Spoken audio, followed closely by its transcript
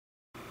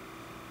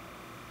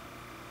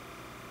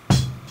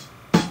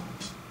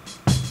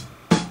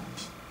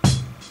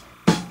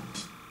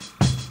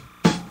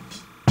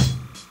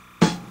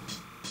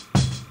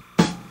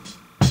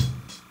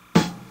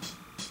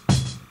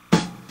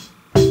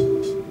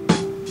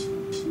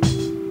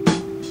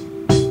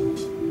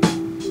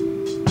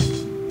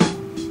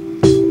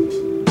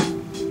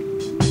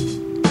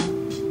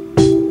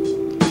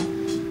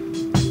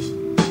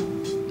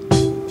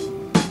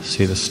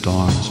see the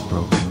storm is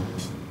broken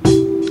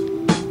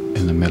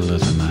in the middle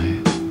of the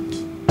night.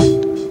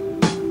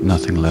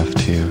 Nothing left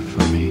here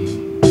for me.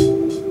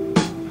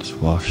 It's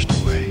washed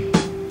away.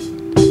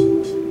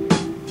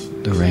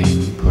 The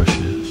rain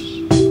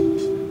pushes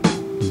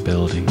the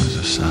buildings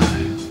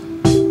aside.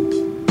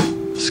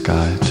 The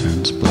sky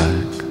turns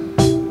black.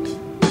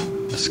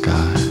 The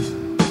sky,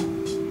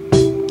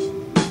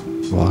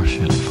 wash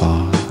it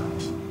far,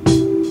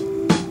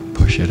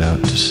 push it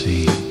out to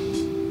sea.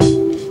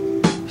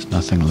 There's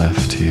nothing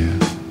left here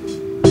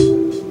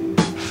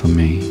for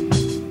me.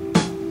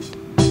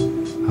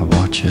 I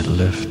watch it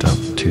lift up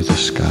to the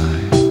sky.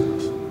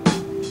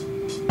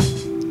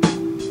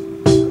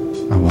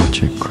 I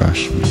watch it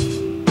crush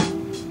me,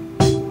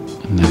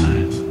 and then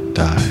I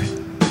die.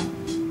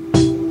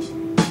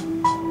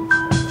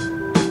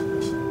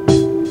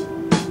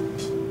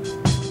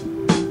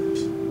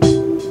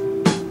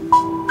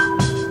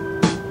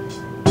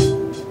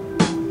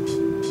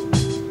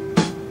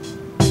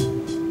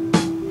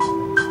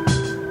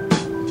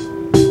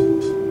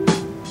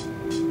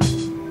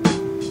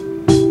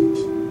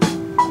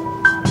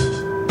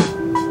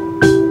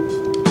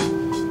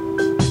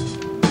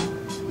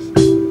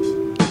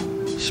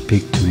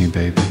 Speak to me,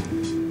 baby,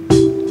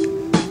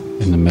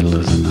 in the middle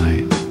of the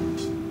night.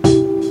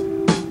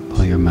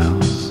 Pull your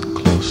mouth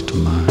close to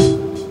mine.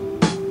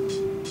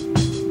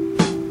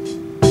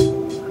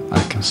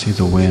 I can see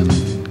the wind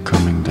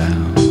coming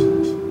down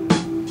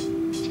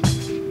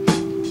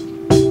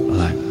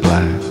like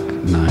black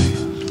night.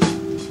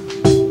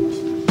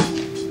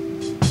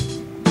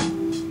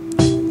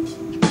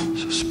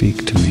 So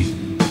speak to me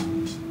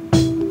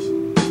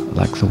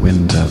like the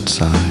wind's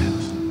outside.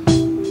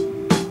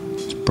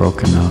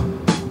 Broken up,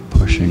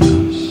 pushing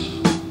us.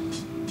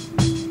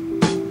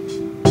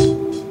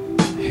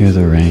 Hear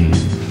the rain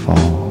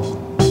fall.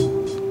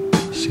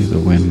 See the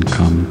wind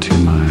come to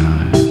my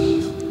eyes.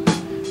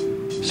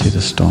 See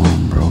the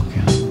storm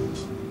broken.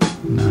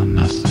 Now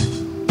nothing.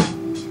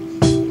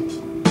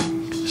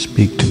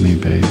 Speak to me,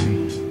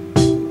 baby,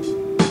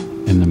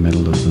 in the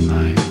middle of the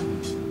night.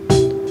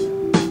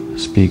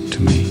 Speak to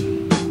me.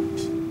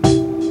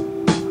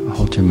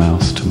 Hold your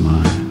mouth to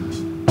mine.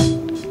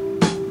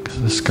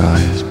 The sky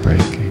is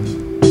breaking.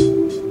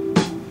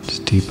 It's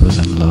deeper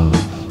than love.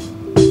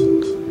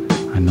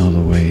 I know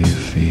the way you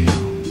feel,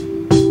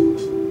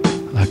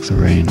 like the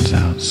rain's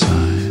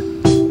outside.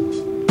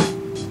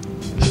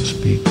 So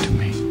speak.